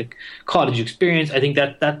and get the cottage experience. I think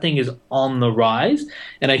that thing is on the rise,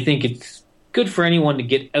 and I think it's good for anyone to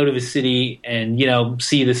get out of a city and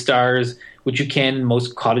see the stars, which you can in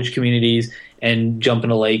most cottage communities, and jump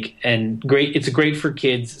in a lake, and great. It's great for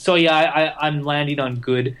kids. So yeah, I'm landing on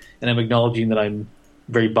good, and I'm acknowledging that I'm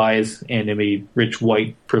very biased and am a rich,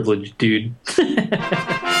 white, privileged dude. And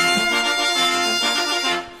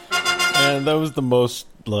that was the most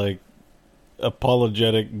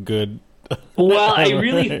apologetic good. Well, I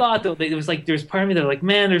really thought though it was there's part of me that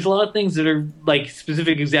man, there's a lot of things that are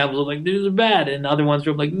specific examples of these are bad, and other ones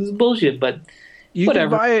where I'm this is bullshit, but. You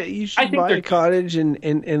Whatever. can buy it. You I should think buy they're- a cottage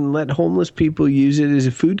and let homeless people use it as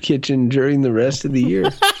a food kitchen during the rest of the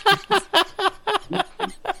year.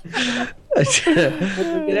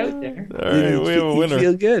 Get out there. All right, we have a You winner.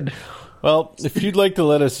 feel good. Well, if you'd like to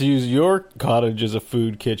let us use your cottage as a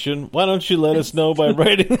food kitchen, why don't you let us know by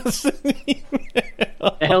writing us an email?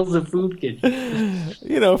 The hell's a food kitchen?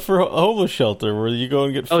 You know, for a homeless shelter where you go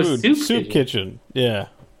and get Oh, food. soup kitchen. Yeah.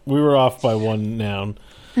 We were off by one noun.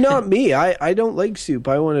 Not me. I don't like soup.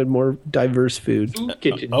 I wanted more diverse food. Food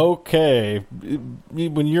kitchen. Okay.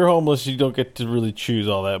 When you're homeless, you don't get to really choose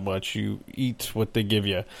all that much. You eat what they give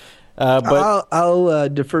you. But I'll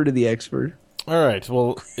defer to the expert. all right.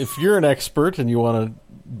 Well, if you're an expert and you want to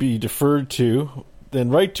be deferred to, then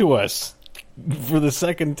write to us for the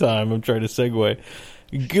second time. I'm trying to segue.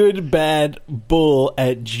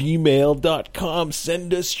 goodbadbull@gmail.com.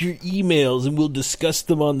 Send us your emails and we'll discuss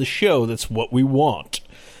them on the show. That's what we want.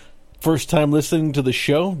 First time listening to the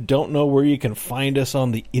show? Don't know where you can find us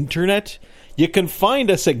on the internet? You can find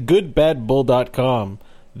us at goodbadbull.com.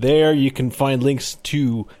 There you can find links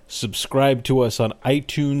to subscribe to us on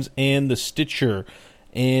iTunes and the Stitcher.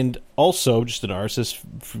 And also just an RSS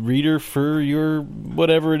reader for your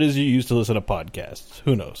whatever it is you use to listen to podcasts.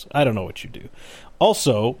 Who knows? I don't know what you do.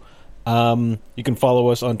 Also, you can follow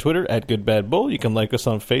us on Twitter at GoodBadBull. You can like us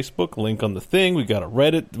on Facebook. Link on the thing. We got a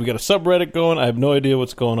Reddit. We got a subreddit going. I have no idea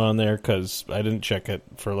what's going on there because I didn't check it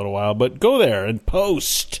for a little while. But go there and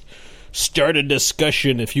post. Start a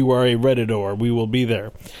discussion if you are a Redditor. We will be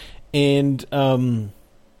there. And yeah,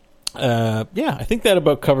 I think that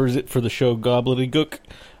about covers it for the show Gobbledygook.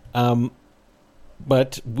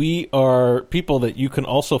 But we are people that you can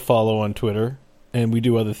also follow on Twitter, and we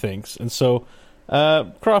do other things. And so,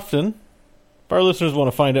 Crofton, if our listeners want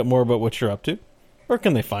to find out more about what you're up to, where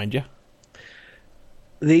can they find you?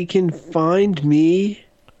 They can find me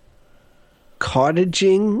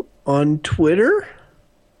cottaging on Twitter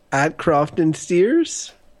at Crofton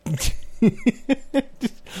Steers.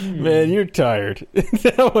 Man, you're tired.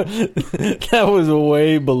 that was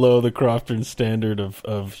way below the Crofton standard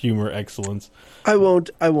of humor excellence. I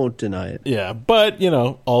won't deny it. Yeah, but, you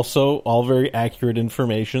know, also all very accurate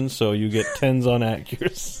information, so you get 10s on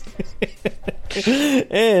accuracy.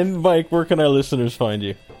 And, Mike, where can our listeners find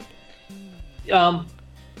you? I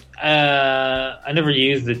never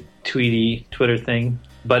used the Twitter thing,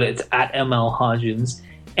 but it's at ML Hodgins.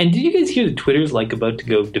 And did you guys hear the Twitter's like about to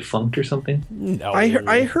go defunct or something? No.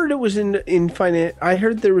 I heard it was in I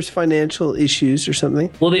heard there was financial issues or something.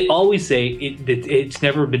 Well, they always say it's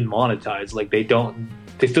never been monetized. Like they still don't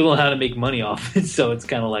know how to make money off it. So it's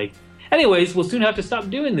kind of like, anyways, we'll soon have to stop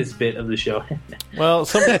doing this bit of the show. Well,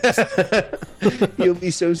 You'll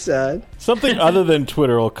be so sad. something other than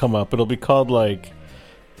Twitter will come up. It'll be called, like,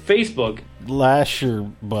 Facebook. Lash Your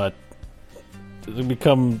Butt. It'll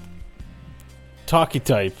become Talkie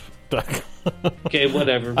Type. Okay,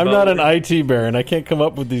 whatever. I'm not an IT baron. I can't come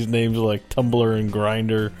up with these names like Tumblr and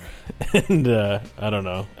Grindr and, I don't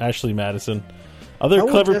know, Ashley Madison. Other How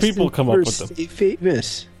will clever Justin people come up Bieber with them. Stay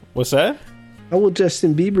famous. What's that? How will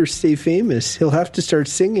Justin Bieber stay famous? He'll have to start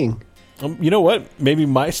singing. You know what? Maybe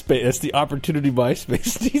MySpace. That's the opportunity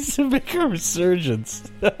MySpace needs to make a resurgence.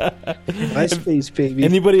 MySpace, baby.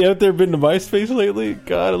 Anybody out there been to MySpace lately?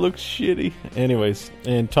 God, it looks shitty. Anyways,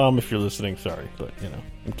 and Tom, if you're listening, sorry, but you know,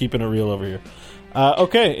 I'm keeping it real over here.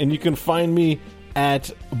 Okay, and you can find me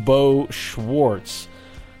at Bo Schwartz.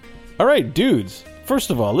 All right, dudes.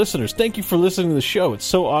 First of all, listeners, thank you for listening to the show. It's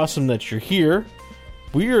so awesome that you're here.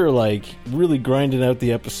 We are like really grinding out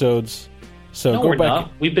the episodes. So No, go we're back.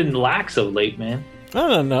 not. We've been lax of late, man.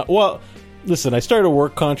 No. Well, listen, I started a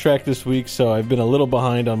work contract this week, so I've been a little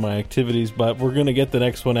behind on my activities, but we're going to get the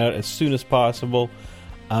next one out as soon as possible.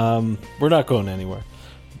 We're not going anywhere.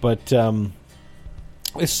 But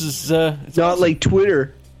this is... it's Not awesome. like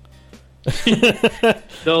Twitter.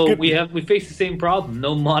 Though we face the same problem.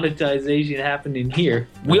 No monetization happening here.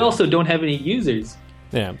 We also don't have any users.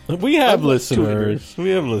 Yeah, we have I love listeners. We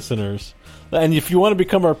have listeners. And if you want to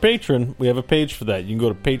become our patron, we have a page for that. You can go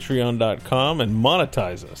to patreon.com and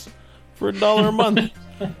monetize us for $1 a month.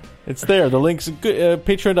 It's there. The link's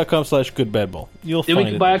patreon.com/goodbadbull. You'll Then find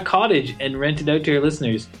we can it. buy a cottage and rent it out to our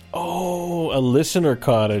listeners. Oh, a listener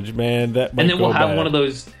cottage, man. That might And then we'll go have bad. one of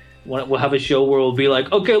those. We'll have a show where we'll be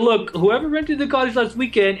like, okay, look, whoever rented the cottage last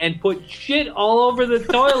weekend and put shit all over the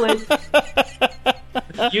toilet,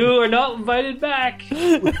 you are not invited back.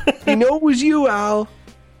 You know it was you, Al.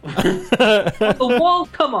 The wall,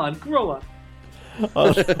 come on, grow up.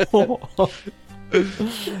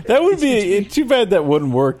 That would be too bad that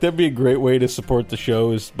wouldn't work. That'd be a great way to support the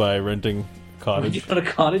show is by renting Cottage. You want a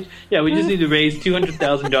cottage? Yeah, we just need to raise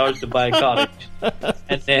 $200,000 to buy a cottage,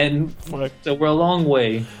 and then so we're a long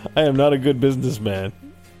way. I am not a good businessman.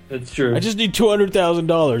 That's true. I just need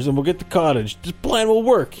 $200,000 and we'll get the cottage. This plan will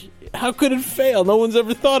work. How could it fail? No one's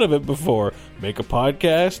ever thought of it before. Make a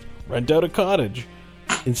podcast, rent out a cottage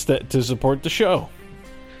instead to support the show.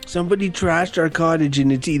 Somebody trashed our cottage,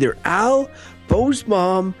 and it's either Al, Bo's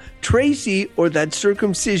mom, Tracy, or that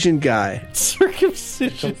circumcision guy.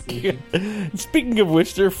 Circumcision guy. Speaking of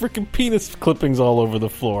which, there are freaking penis clippings all over the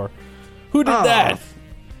floor. Who did that?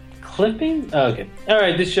 Clippings? Oh, okay. All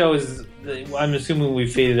right, this show is... I'm assuming we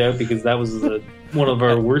faded out because that was one of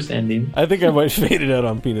our worst endings. I think I might fade it out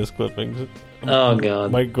on penis clippings. Oh,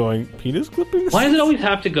 God. Mike going, penis clippings? Why does it always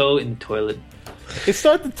have to go in the toilet? It's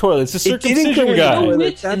not the toilet. It's the circumcision guy.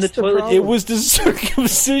 It was the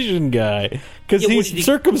circumcision guy. Because he's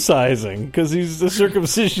circumcising. Because he's the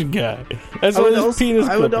circumcision guy. That's why there's penis clippings.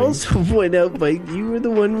 I would also point out, Mike, you were the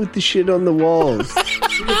one with the shit on the walls. But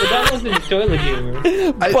that wasn't toilet humor.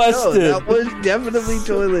 Busted. That was definitely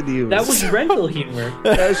toilet humor. That was rental humor.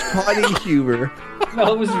 That was potty humor.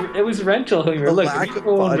 No, it was rental humor. The Look, lack if of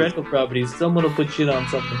you own potty. rental properties, someone will put shit on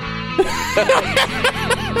something.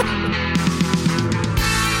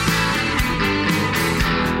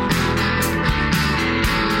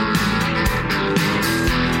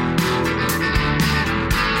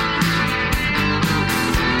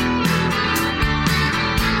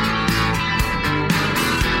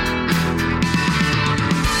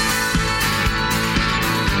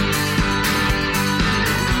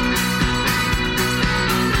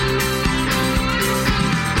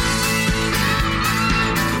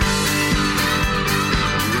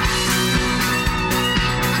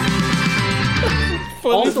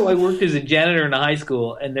 Also, I worked as a janitor in a high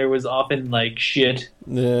school, and there was often, like, shit.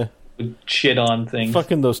 Yeah. With shit on things.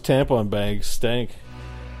 Fucking those tampon bags stank.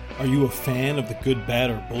 Are you a fan of the Good,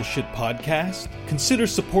 Bad, or Bullshit podcast? Consider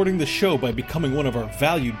supporting the show by becoming one of our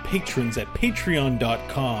valued patrons at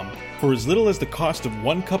patreon.com. For as little as the cost of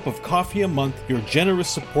 1 cup of coffee a month, your generous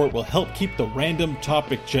support will help keep the random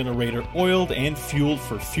topic generator oiled and fueled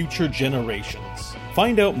for future generations.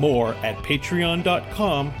 Find out more at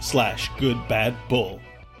patreon.com/goodbadbull.